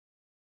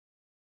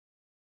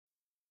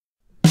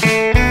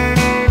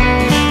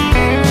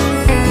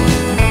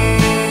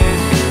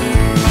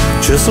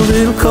a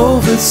little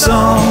COVID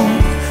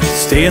song.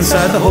 Stay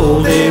inside the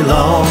whole day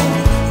long,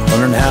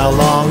 wondering how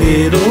long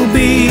it'll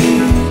be.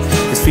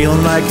 It's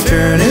feeling like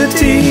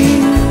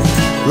eternity,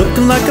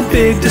 looking like a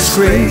big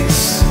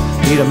disgrace.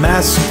 Need a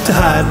mask to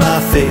hide my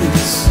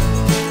face.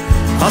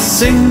 I'll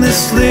sing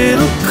this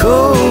little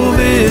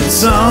COVID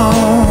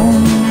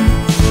song.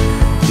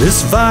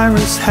 This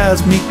virus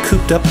has me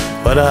cooped up,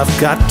 but I've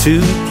got to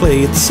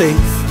play it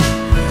safe.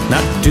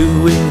 Not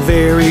doing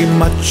very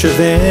much of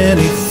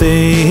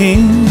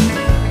anything.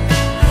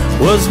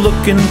 Was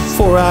looking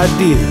for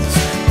ideas,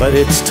 but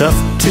it's tough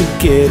to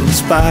get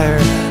inspired.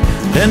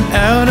 Then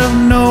out of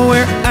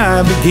nowhere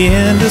I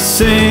began to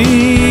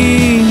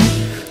sing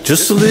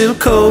just a little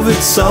COVID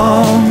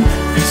song.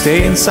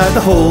 Stay inside the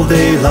whole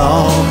day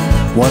long,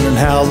 wondering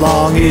how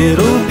long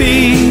it'll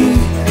be.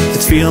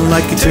 It's feeling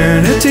like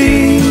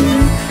eternity,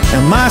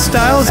 and my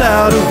style's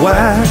out of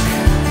whack.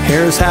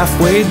 Hair's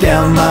halfway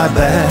down my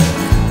back.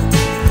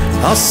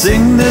 I'll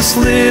sing this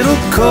little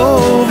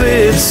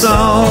COVID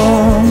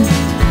song.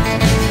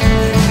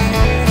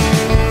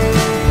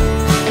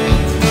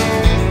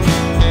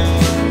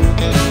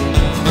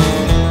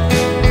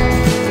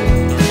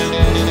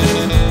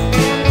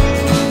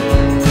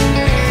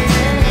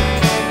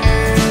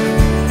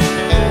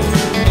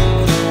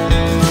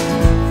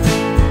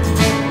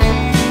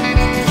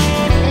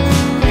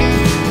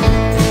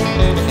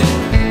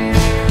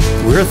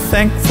 We're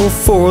thankful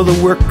for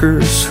the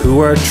workers who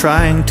are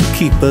trying to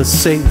keep us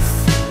safe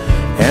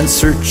and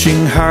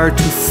searching hard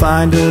to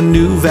find a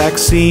new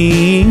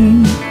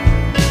vaccine.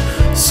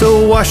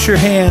 So wash your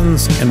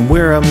hands and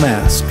wear a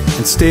mask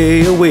and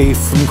stay away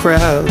from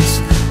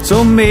crowds.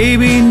 So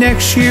maybe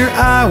next year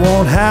I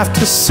won't have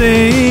to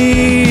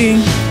sing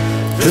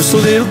just a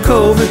little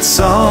COVID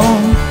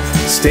song.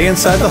 Stay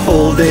inside the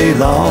whole day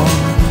long,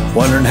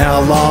 wondering how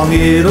long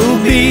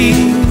it'll be.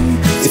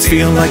 It's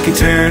feeling like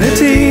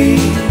eternity,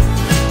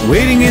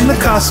 waiting in the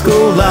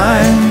Costco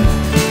line.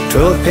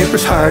 Toilet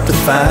paper's hard to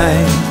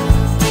find.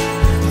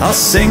 I'll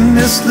sing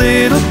this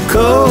little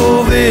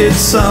COVID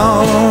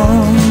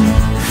song.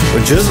 Or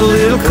just a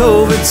little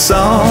COVID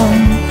song.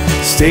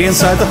 Stay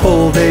inside the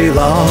whole day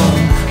long,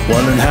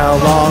 wondering how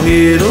long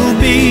it'll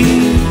be.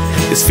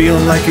 It's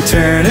feeling like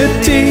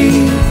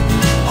eternity,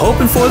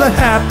 hoping for the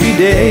happy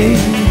day.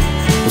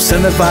 We'll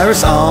send the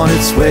virus on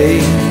its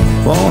way.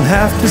 Won't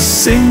have to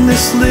sing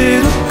this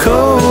little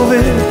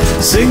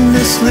COVID, sing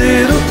this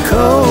little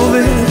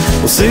COVID.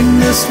 We'll sing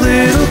this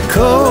little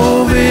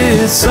COVID